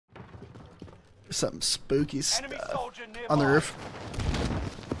Some spooky stuff on the roof.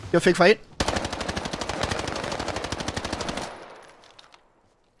 Yo, fake fight.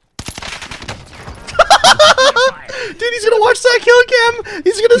 Dude, he's gonna watch that kill cam.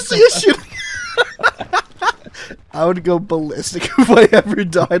 He's gonna see us shooting. I would go ballistic if I ever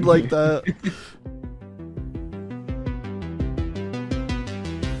died like that.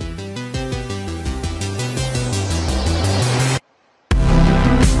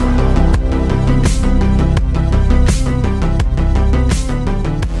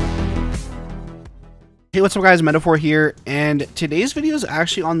 Hey, what's up guys, Metaphor here, and today's video is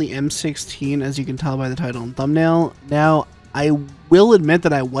actually on the M16, as you can tell by the title and thumbnail. Now, I will admit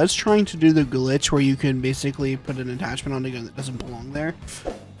that I was trying to do the glitch where you can basically put an attachment on a gun that doesn't belong there,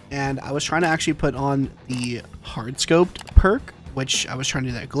 and I was trying to actually put on the hard scoped perk, which I was trying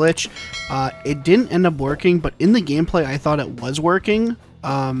to do that glitch. It didn't end up working, but in the gameplay I thought it was working,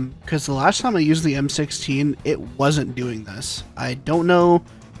 because the last time I used the M16 it wasn't doing this. I don't know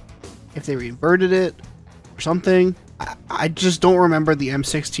if they reinverted it something. I just don't remember the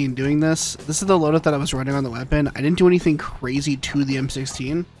M16 doing this. This is the loadout that I was running on the weapon. I didn't do anything crazy to the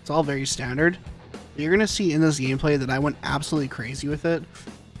M16. It's all very standard. You're gonna see in this gameplay that I went absolutely crazy with it,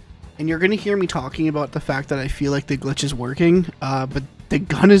 and you're gonna hear me talking about the fact that I feel like the glitch is working, but the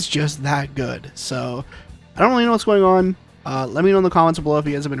gun is just that good. So I don't really know what's going on. Let me know in the comments below if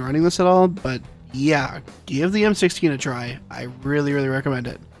you guys have been running this at all, but yeah, give the M16 a try. I really recommend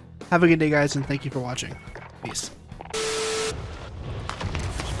it. Have a good day guys, and thank you for watching. Peace.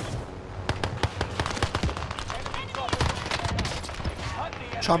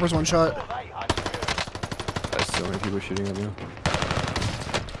 Chopper's one shot. There's so many people shooting at me.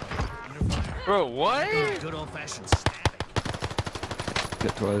 Bro, what? Good old fashioned stabbing.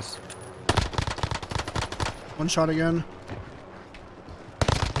 Hit twice. One shot again.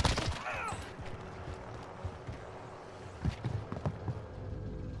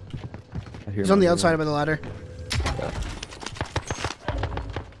 He's on the outside by the ladder. Yeah.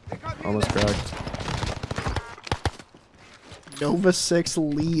 Almost cracked. Nova 6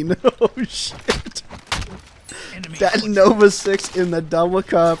 lean. Oh shit. That Nova 6 in the double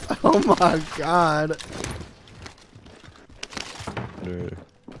cup. Oh my god.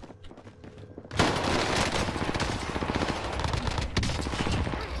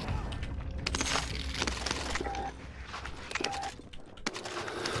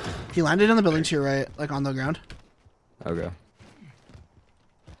 He landed in the building to your right, like on the ground. Okay.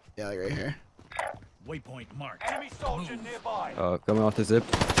 Yeah, like right here. Waypoint marked. Enemy soldier nearby. Coming off the zip.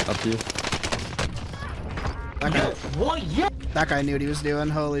 Up to you. That guy knew what he was doing.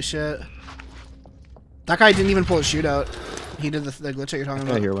 Holy shit. That guy didn't even pull a shootout. He did the glitch that you're talking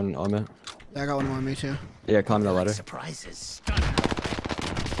about. I hear one on me. Yeah, I got one on me too. Yeah, climbing the ladder. Surprises.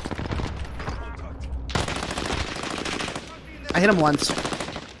 I hit him once.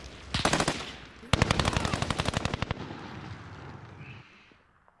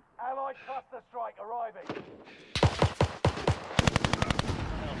 Allied cluster strike arriving.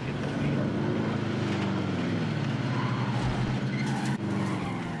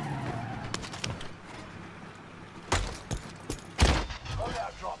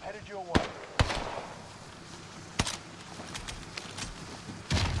 Loadout drop headed your way.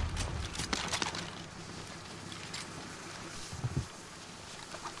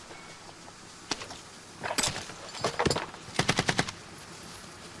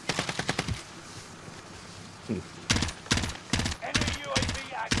 Enemy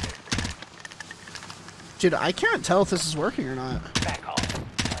UAV active. Dude, I can't tell if this is working or not. Back off.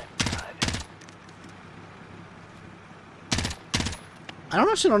 I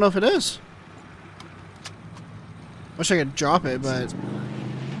actually don't know if it is. Wish I could drop it, but...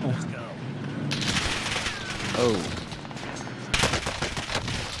 Let's go. Oh.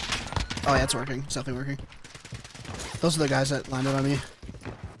 Oh yeah, it's working. It's definitely working. Those are the guys that landed on me.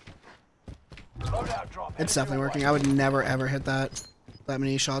 Loadout drop. It's definitely working. I would never ever hit that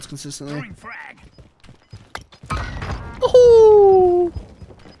many shots consistently. Throwing frag. Oh!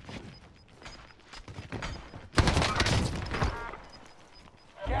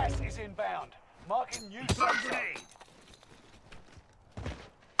 Gas is inbound. Marking new zone.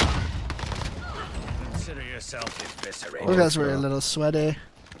 Consider yourself eviscerated. Those guys were a little sweaty.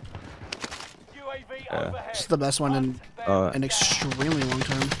 UAV Yeah. overhead. It's the best one in an extremely long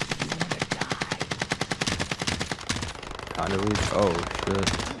time. Kind of weak. Oh, shit.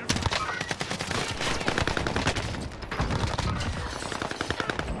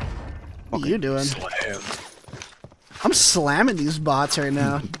 What are you doing? I'm slamming these bots right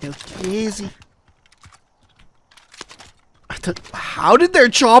now. They're crazy. How did their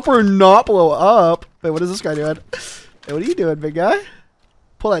chopper not blow up? Wait, what is this guy doing? Hey, what are you doing, big guy?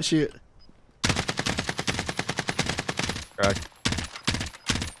 Pull that shoot. Crack.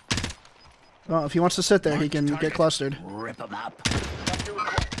 Well, if he wants to sit there, he can get clustered. Rip them up.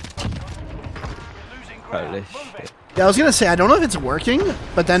 Holy shit. Yeah, I was gonna say, I don't know if it's working,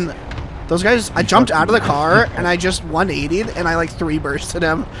 but then those guys, I jumped out of the car and I just 180'd and I like 3 bursted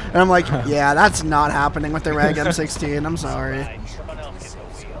him. And I'm like, yeah, that's not happening with the Rag M16. I'm sorry.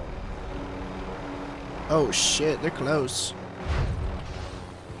 Oh shit, they're close.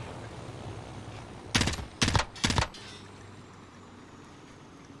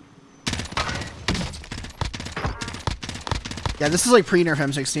 Yeah, this is like pre-nerf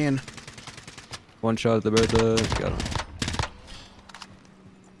M16. One shot at the bird. Got him.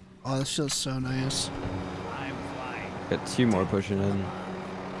 Oh, this feels so nice. I'm flying. Got 2 more pushing in.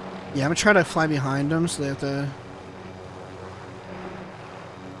 Yeah, I'm gonna try to fly behind them so they have to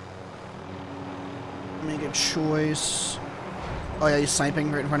make a choice. Oh yeah, he's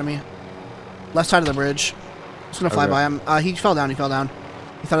sniping right in front of me. Left side of the bridge. Just gonna fly by him. He fell down, he fell down.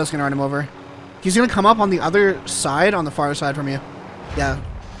 He thought I was gonna run him over. He's gonna come up on the other side, on the far side from you. Yeah.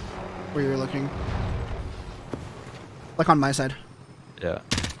 Where you were looking. Like on my side. Yeah.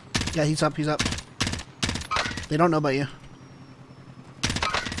 Yeah, he's up, he's up. They don't know about you.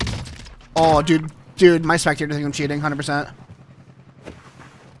 Oh, dude, my spectator thinks I'm cheating, 100%.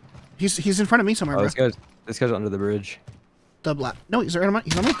 He's in front of me somewhere, Oh, bro. this guy's under the bridge. The black. No, he's right on my.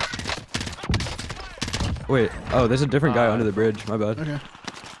 He's on me. Wait. Oh, there's a different guy under the bridge. My bad. Okay.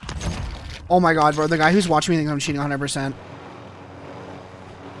 Oh my god, bro. The guy who's watching me thinks I'm cheating 100%.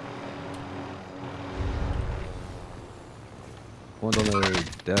 One's on the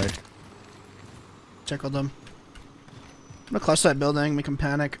deck. Tickled them. I'm gonna clutch that building, make him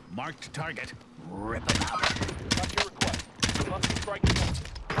panic. Marked target. Rip them up.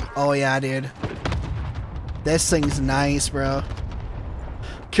 Oh yeah, dude. This thing's nice, bro.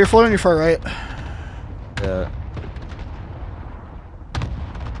 Careful on your far right. Yeah.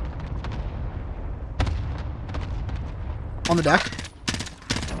 On the deck.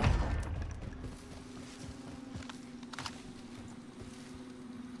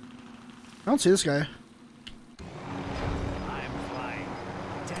 I don't see this guy. I'm flying.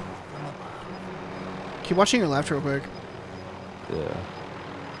 Death from above. Keep watching your left real quick. Yeah.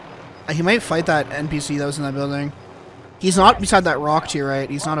 He might fight that NPC that was in that building. He's not beside that rock to your right.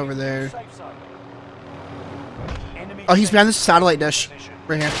 He's not over there. Oh, he's behind this satellite dish.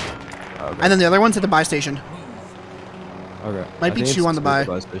 Right here. Okay. And then the other one's at the buy station. Okay. Might I be think 2 it's on the buy.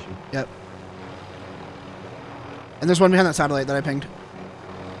 station. Yep. And there's one behind that satellite that I pinged.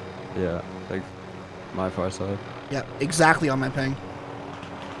 Yeah. Like my far side. Yep, exactly on my ping.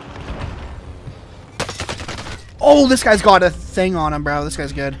 Oh, this guy's got a thing on him, bro. This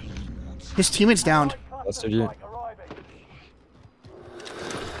guy's good. His teammate's downed. That's you.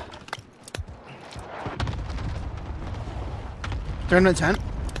 They're in the tent.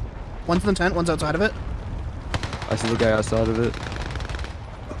 One's in the tent, one's outside of it. I see the guy outside of it.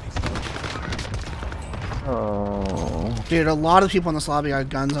 Oh. Dude, a lot of people in this lobby got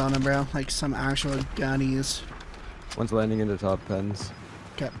guns on them, bro. Like some actual gunnies. One's landing in the top pens.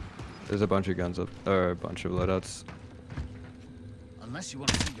 Okay. There's a bunch of guns up, or a bunch of loadouts. Unless you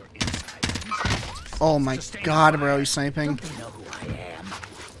want to see your inside. Oh my god, bro, he's sniping. Don't they know who I am?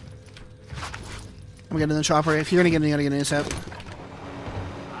 I'm getting in the chopper. If you're gonna get in, you gotta get in ASAP.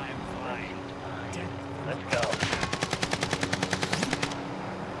 I'm flying. Let's go.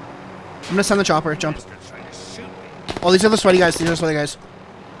 I'm gonna send the chopper. Jump. Bastards trying to shoot me. Oh, these are the sweaty guys. These are the sweaty guys.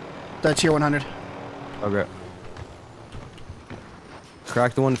 The tier 100. Okay.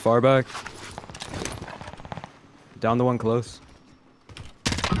 Crack the one far back. Down the one close.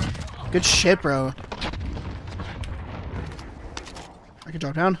 Good shit, bro. I can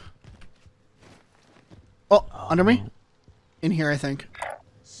drop down. Oh, under me? In here, I think.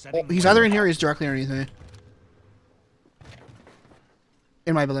 Oh, he's either in here or he's directly underneath me.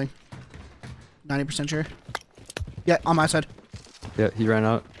 In my building. 90% sure. Yeah, on my side. Yeah, he ran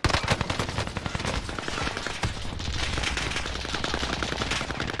out.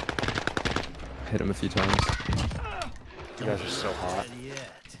 Hit him a few times. You guys are so hot.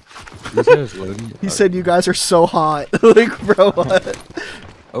 This guy's loading. He said you guys are so hot. Like, bro, what?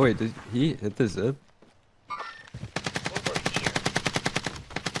 Oh wait, did he hit the zip?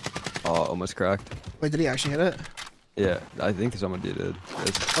 Oh, almost cracked. Wait, did he actually hit it? Yeah, I think someone did it. Oh,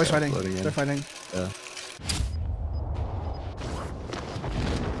 he's fighting. Loading in. They're fighting. Yeah.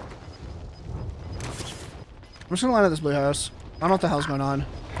 I'm just gonna land at this blue house. I don't know what the hell's going on.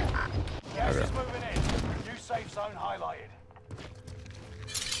 Gas is moving in. New safe zone highlighted.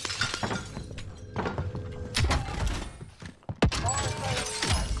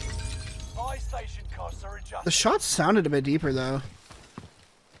 The shot sounded a bit deeper though.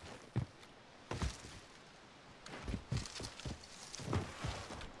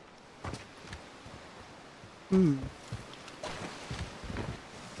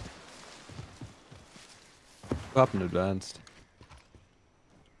 Popping advanced.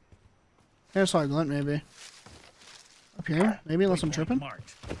 Yeah, I saw a glint maybe. Up here? Maybe unless I'm tripping?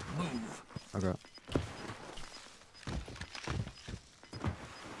 Marked. Move. Okay.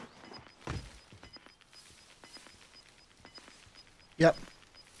 Yep.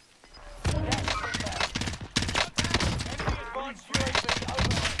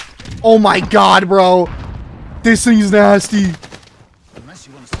 Oh my god, bro! This thing's nasty! Unless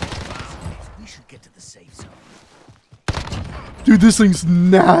you want to stay, we should get to the safe zone. Dude, this thing's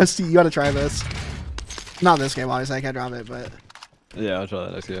nasty. You gotta try this. Not this game, obviously. I can't drop it, but... Yeah, I'll try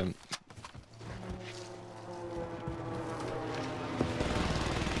that next game.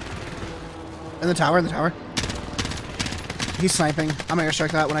 In the tower, in the tower. He's sniping. I'm gonna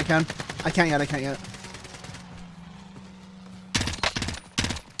airstrike that when I can. I can't yet, I can't yet.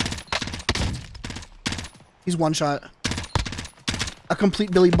 He's one shot. A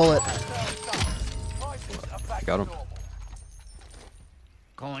complete Billy bullet. Got him.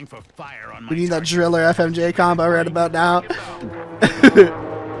 Calling for fire on my We need that target. driller FMJ combo right about now.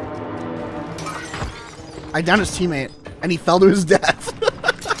 I downed his teammate, and he fell to his death.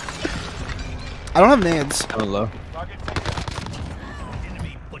 I don't have nades. Coming low.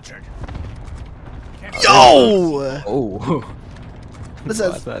 Enemy butchered. Yo! Oh. This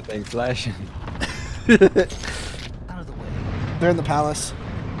What's is... that thing flashing? Out of the way. They're in the palace.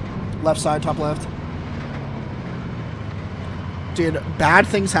 Left side, top left. Dude, bad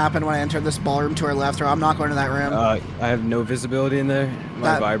things happen when I enter this ballroom to our left, or I'm not going to that room. I have no visibility in there.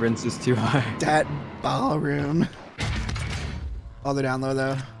 My vibrance is too high. That ballroom. Oh, they're down low,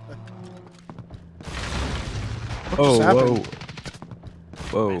 though. Oh, just whoa. happened?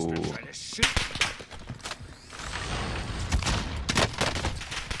 Whoa. Try to shoot.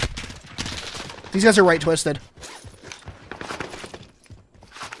 These guys are right twisted.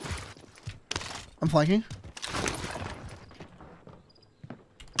 I'm flanking.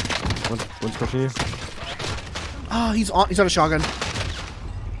 One's pushing you. Oh, he's on a shotgun.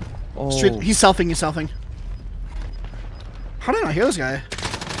 Oh. Straight, he's selfing, he's selfing. How did I not hear this guy?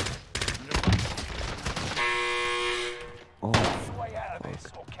 Oh. Way out of this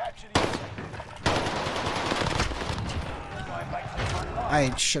or capture the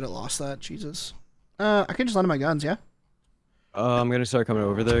I should have lost that, Jesus. I can just land on my guns, yeah? I'm gonna start coming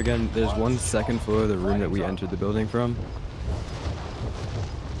over there again. There's one second floor of the room that we entered the building from.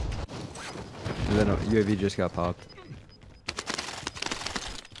 And then a UAV just got popped.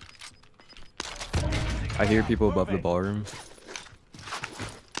 I hear people above the ballroom.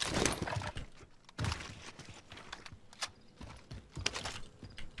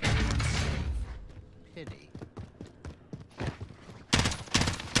 Pity.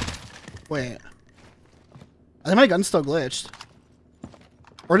 Wait. I think my gun's still glitched.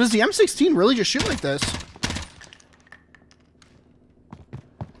 Or does the M16 really just shoot like this?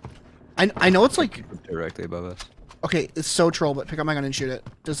 I know it's like... Directly above us. Okay, it's so troll, but pick up my gun and shoot it.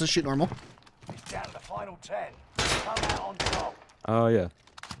 Does this shoot normal? down to the final 10. Come out on top. Oh yeah.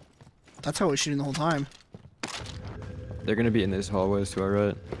 That's how it was shooting the whole time. They're gonna be in this hallways to our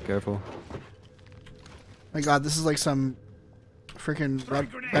right. Careful. My god, this is like some freaking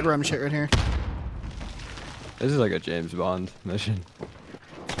red rum shit right here. This is like a James Bond mission.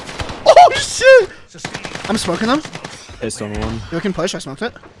 Oh shit! I'm smoking them. Hit on one. You can push, I smoked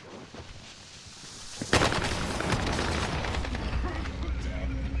it.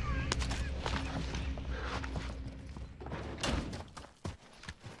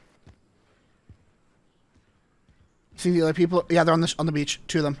 See the other people? Yeah, they're on the beach.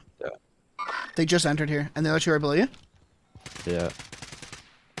 Two of them. Yeah. They just entered here, and the other two are below you. Yeah.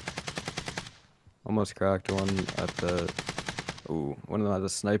 Almost cracked one at the. Ooh, one of them has a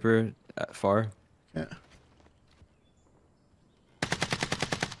sniper at far. Yeah.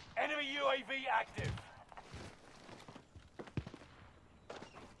 Enemy UAV active.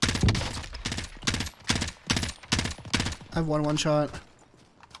 I have one shot.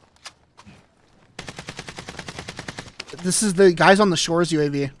 This is the guys on the shores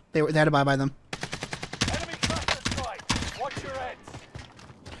UAV. They had to buy by them. Enemy cluster strike. Watch your heads.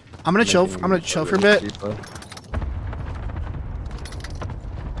 I'm gonna chill. I'm gonna chill for a bit.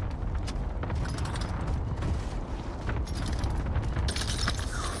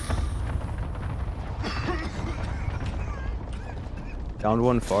 Downed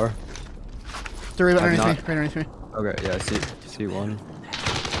one far. They're right I've underneath me. not- Right underneath me. Okay, yeah, see one.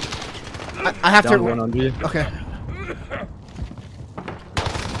 I have Down to. one under you. Okay.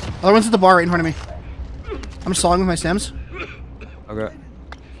 Other one's at the bar right in front of me. I'm stalling with my stems. Okay.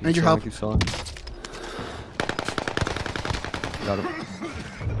 I need your help. Keep stalling. Got him.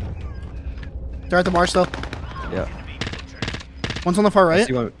 They're at the bar still. Yeah. One's on the far I right.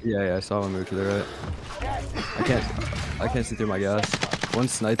 see one. Yeah, I saw one move to the right. I can't see through my gas.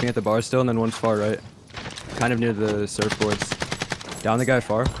 One's sniping at the bar still, and then one's far right. Kind of near the surfboards. Down the guy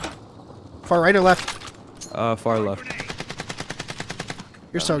far. Far right or left? Far left.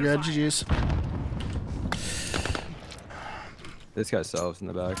 You're so good, GG's. This guy selves in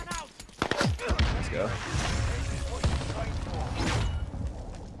the back. Let's go.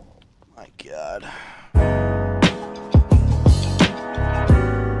 My God.